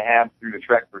trying to have through the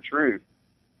Trek for Truth,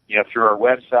 through our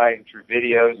website and through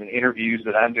videos and interviews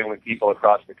that I'm doing with people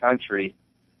across the country,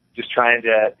 just trying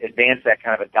to advance that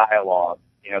kind of a dialogue.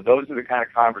 Those are the kind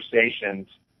of conversations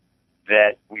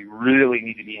that we really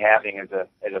need to be having as a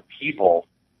people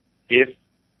if,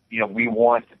 we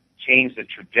want to change the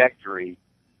trajectory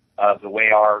of the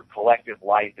way our collective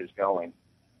life is going.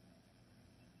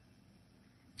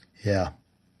 Yeah.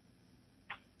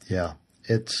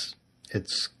 It's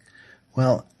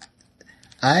well,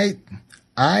 I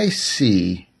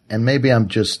see, and maybe I'm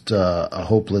just a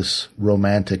hopeless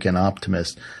romantic and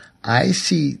optimist. I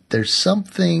see there's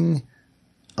something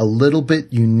a little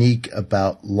bit unique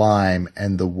about Lyme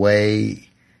and the way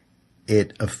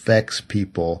it affects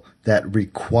people that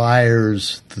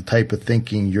requires the type of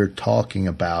thinking you're talking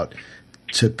about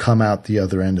to come out the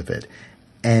other end of it.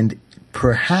 And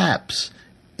perhaps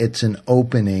it's an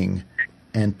opening,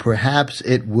 and perhaps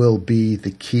it will be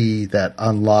the key that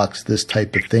unlocks this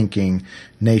type of thinking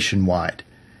nationwide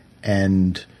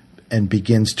and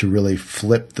begins to really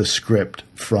flip the script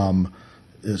from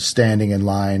standing in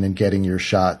line and getting your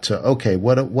shot to, okay,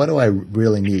 what do I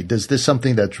really need? Is this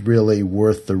something that's really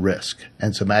worth the risk,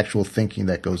 and some actual thinking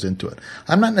that goes into it?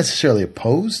 I'm not necessarily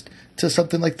opposed to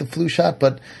something like the flu shot,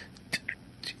 but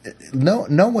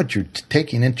know what you're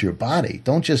taking into your body.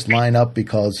 Don't just line up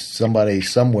because somebody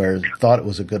somewhere thought it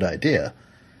was a good idea.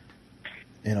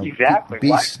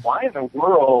 Exactly. Why in the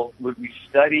world would we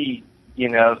study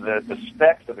the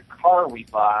specs of the car we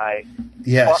buy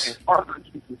Yes. in far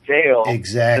greater detail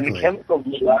Exactly. than the chemicals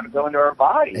we allow to go into our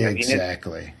body.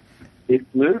 Exactly. It's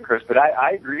ludicrous, but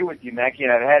I agree with you, Mackie,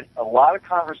 and I've had a lot of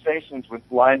conversations with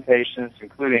Lyme patients,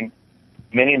 including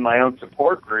many in my own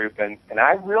support group, and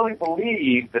I really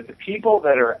believe that the people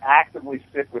that are actively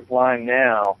sick with Lyme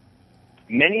now,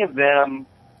 many of them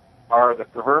are the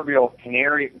proverbial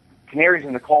canaries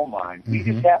in the coal mine. Mm-hmm. We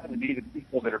just happen to be the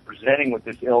people that are presenting with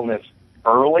this illness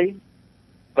early,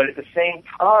 but at the same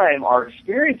time, our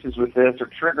experiences with this are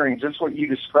triggering just what you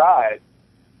described,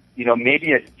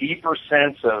 maybe a deeper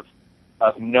sense of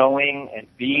knowing and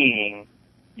being,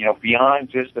 beyond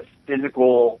just a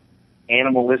physical,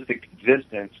 animalistic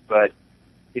existence. But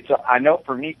I know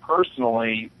for me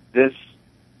personally, this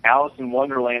Alice in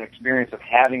Wonderland experience of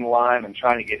having Lyme and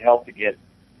trying to get help to get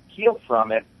healed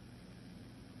from it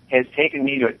has taken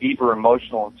me to a deeper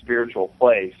emotional and spiritual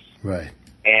place. Right.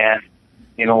 And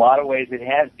in a lot of ways, it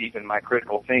has deepened my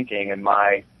critical thinking and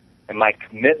my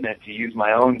commitment to use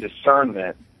my own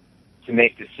discernment to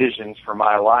make decisions for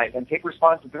my life and take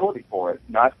responsibility for it,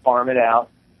 not farm it out,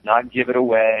 not give it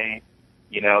away,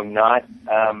 not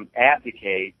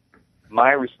abdicate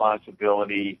my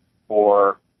responsibility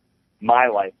for my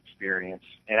life experience.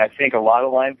 And I think a lot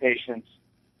of Lyme patients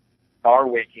are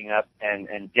waking up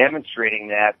and demonstrating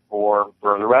that for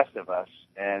the rest of us.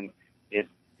 And if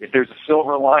there's a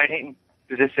silver lining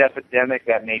to this epidemic,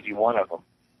 that may be one of them.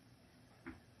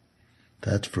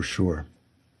 That's for sure.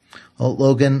 Well,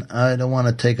 Logan, I don't want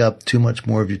to take up too much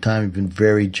more of your time. You've been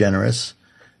very generous,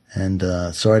 and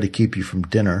sorry to keep you from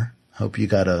dinner. Hope you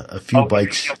got a few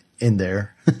bites in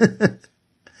there.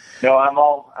 No, I'm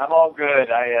all good.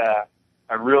 I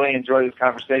really enjoyed this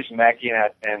conversation, Mackie,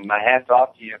 and my hat's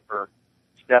off to you for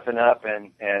stepping up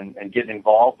and getting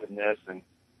involved in this and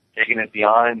taking it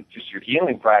beyond just your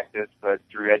healing practice, but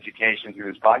through education,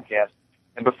 through this podcast.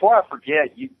 And before I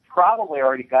forget, you probably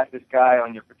already got this guy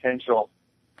on your potential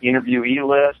interviewee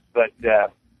list, but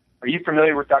are you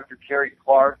familiar with Dr. Kerry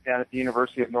Clark down at the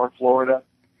University of North Florida?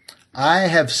 I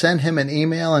have sent him an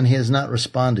email, and he has not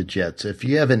responded yet. So if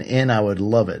you have an in, I would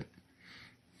love it.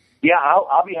 Yeah,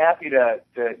 I'll be happy to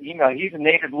email. He's a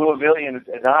native Louisvillian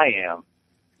as I am,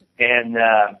 and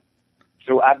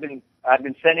so I've been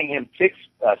sending him tick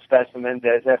specimens,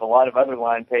 as have a lot of other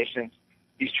Lyme patients.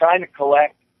 He's trying to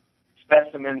collect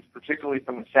specimens, particularly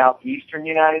from the southeastern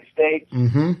United States,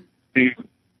 mm-hmm. to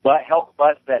help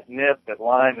bust that myth that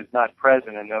Lyme is not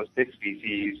present in those tick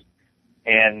species.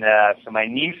 And so my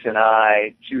niece and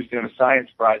I, she was doing a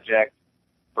science project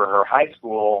for her high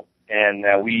school, and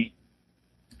we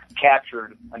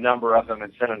captured a number of them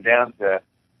and sent them down to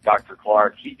Dr.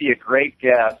 Clark. He'd be a great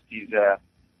guest. He's a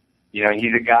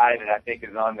guy that I think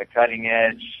is on the cutting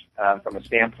edge from a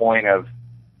standpoint of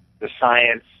the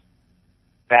science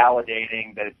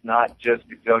validating that it's not just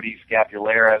Ixodes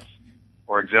scapularis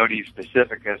or Ixodes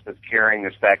pacificus that's carrying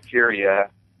this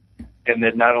bacteria, and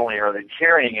that not only are they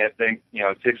carrying it,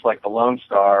 ticks like the Lone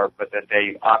Star, but that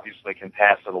they obviously can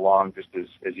pass it along just as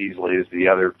easily as the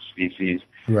other species.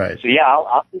 Right. So yeah,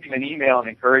 I'll send him an email and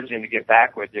encourage him to get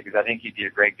back with you, because I think he'd be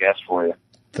a great guest for you.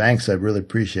 Thanks. I really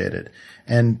appreciate it.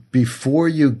 And before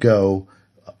you go,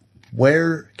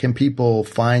 where can people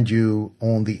find you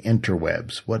on the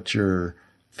interwebs? What's your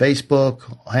Facebook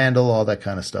handle, all that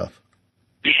kind of stuff?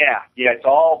 Yeah, it's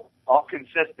all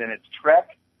consistent. It's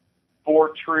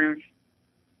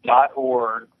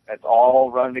TrekForTruth.org. That's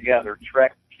all run together.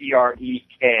 Trek,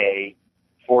 TREK,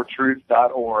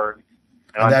 fortruth.org.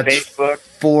 And on that's Facebook,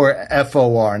 for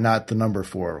FOR, not the number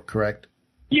 4, correct?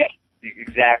 Yeah,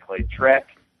 exactly. Trek,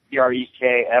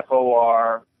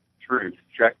 TREK, Truth.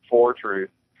 Trek for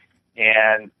Truth.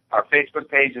 And our Facebook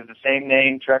page is the same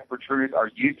name, Trek for Truth. Our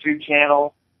YouTube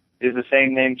channel is the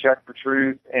same name, Trek for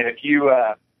Truth. And if you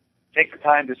take the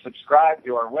time to subscribe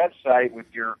to our website with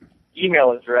your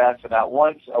email address, about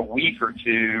once a week or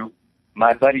two,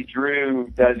 my buddy Drew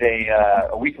does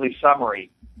a weekly summary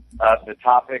of the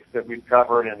topics that we've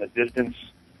covered and the distance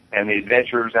and the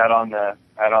adventures out on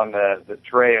the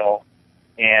trail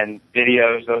and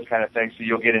videos, those kind of things. So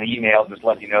you'll get an email just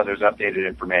letting you know there's updated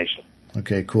information.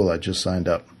 Okay, cool. I just signed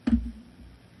up.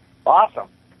 Awesome.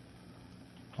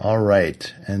 All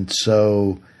right. And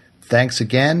so thanks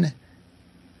again.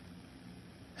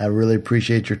 I really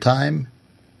appreciate your time.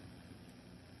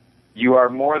 You are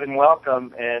more than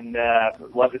welcome, and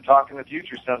love to talk in the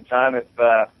future sometime. If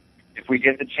we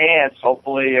get the chance,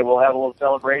 hopefully we'll have a little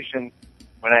celebration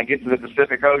when I get to the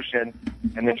Pacific Ocean,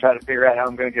 and then try to figure out how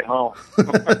I'm going to get home.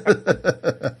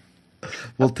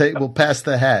 We'll pass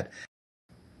the hat.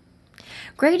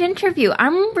 Great interview.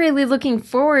 I'm really looking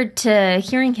forward to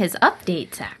hearing his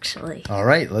updates, actually. All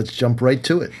right, let's jump right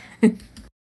to it. Hey,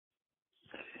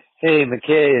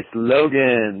 McKay, it's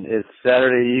Logan. It's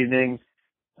Saturday evening,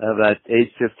 about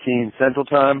 8:15 Central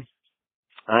Time.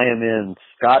 I am in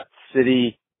Scott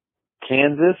City,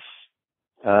 Kansas.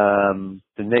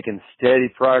 Been making steady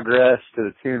progress to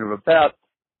the tune of about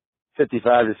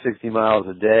 55 to 60 miles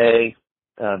a day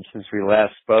since we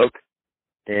last spoke.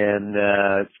 And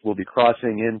we'll be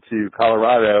crossing into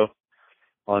Colorado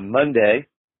on Monday.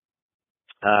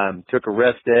 Took a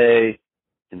rest day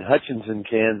in Hutchinson,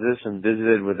 Kansas, and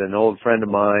visited with an old friend of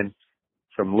mine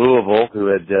from Louisville who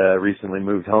had recently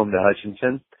moved home to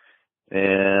Hutchinson,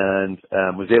 and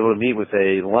was able to meet with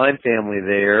a Lyme family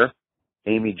there,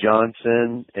 Amy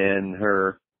Johnson and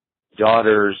her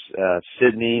daughters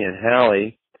Sydney and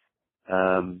Hallie.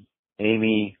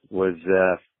 Amy was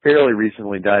fairly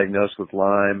recently diagnosed with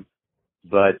Lyme,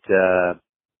 but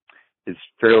is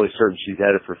fairly certain she's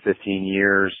had it for 15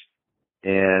 years,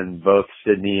 and both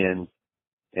Sydney and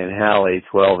Hallie,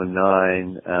 12 and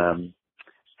 9,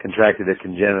 contracted it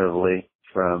congenitally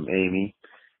from Amy.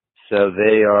 So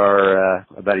they are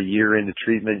about a year into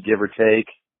treatment, give or take,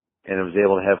 and I was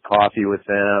able to have coffee with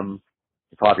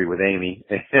Amy,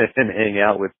 and hang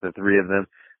out with the three of them.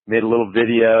 Made a little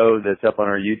video that's up on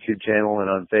our YouTube channel and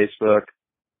on Facebook.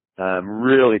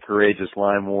 Really courageous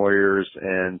Lyme warriors,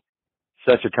 and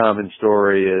such a common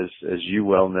story as you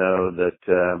well know, that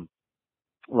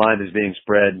Lyme is being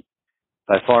spread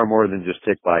by far more than just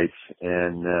tick bites,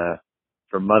 and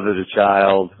from mother to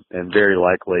child, and very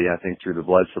likely, I think, through the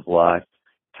blood supply.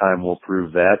 Time will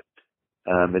prove that.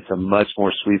 It's a much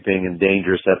more sweeping and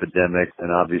dangerous epidemic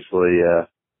than obviously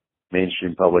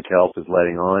mainstream public health is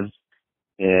letting on.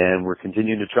 And we're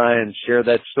continuing to try and share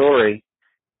that story.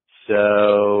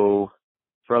 So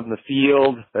from the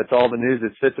field, that's all the news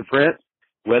that's fit to print.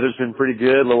 Weather's been pretty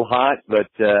good, a little hot, but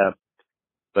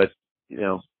you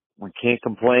know, we can't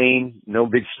complain. No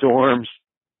big storms,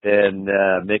 and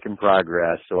making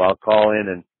progress. So I'll call in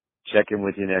and check in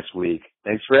with you next week.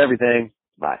 Thanks for everything.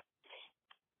 Bye.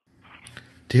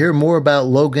 To hear more about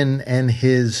Logan and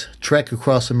his trek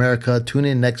across America, tune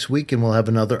in next week and we'll have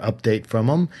another update from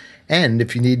him. And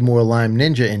if you need more Lyme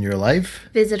Ninja in your life,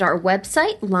 visit our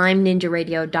website,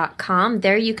 LymeNinjaRadio.com.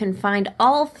 There you can find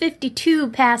all 52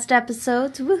 past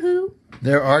episodes. Woohoo!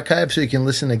 They're archived so you can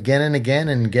listen again and again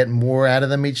and get more out of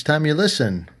them each time you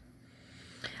listen.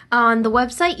 On the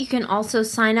website, you can also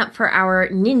sign up for our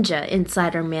Ninja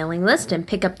Insider mailing list and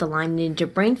pick up the Lyme Ninja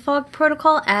Brain Fog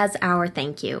Protocol as our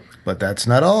thank you. But that's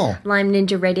not all. Lyme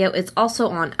Ninja Radio is also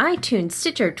on iTunes,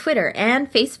 Stitcher, Twitter, and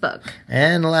Facebook.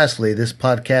 And lastly, this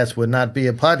podcast would not be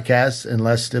a podcast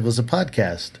unless it was a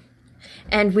podcast.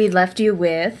 And we left you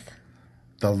with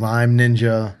the Lyme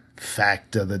Ninja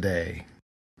Fact of the Day.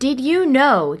 Did you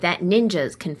know that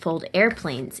ninjas can fold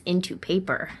airplanes into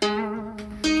paper?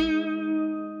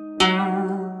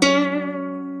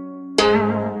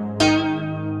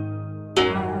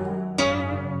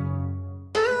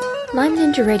 Lyme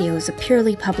Ninja Radio is a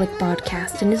purely public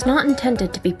broadcast and is not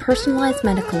intended to be personalized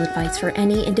medical advice for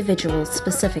any individual's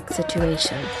specific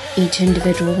situation. Each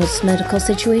individual's medical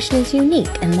situation is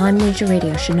unique, and Lyme Ninja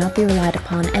Radio should not be relied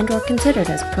upon and/or considered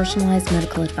as personalized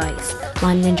medical advice.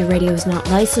 Lyme Ninja Radio is not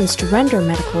licensed to render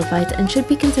medical advice and should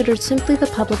be considered simply the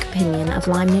public opinion of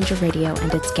Lyme Ninja Radio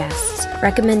and its guests.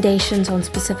 Recommendations on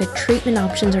specific treatment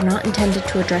options are not intended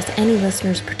to address any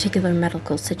listener's particular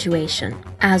medical situation.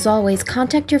 As always,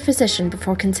 contact your physician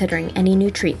before considering any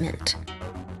new treatment.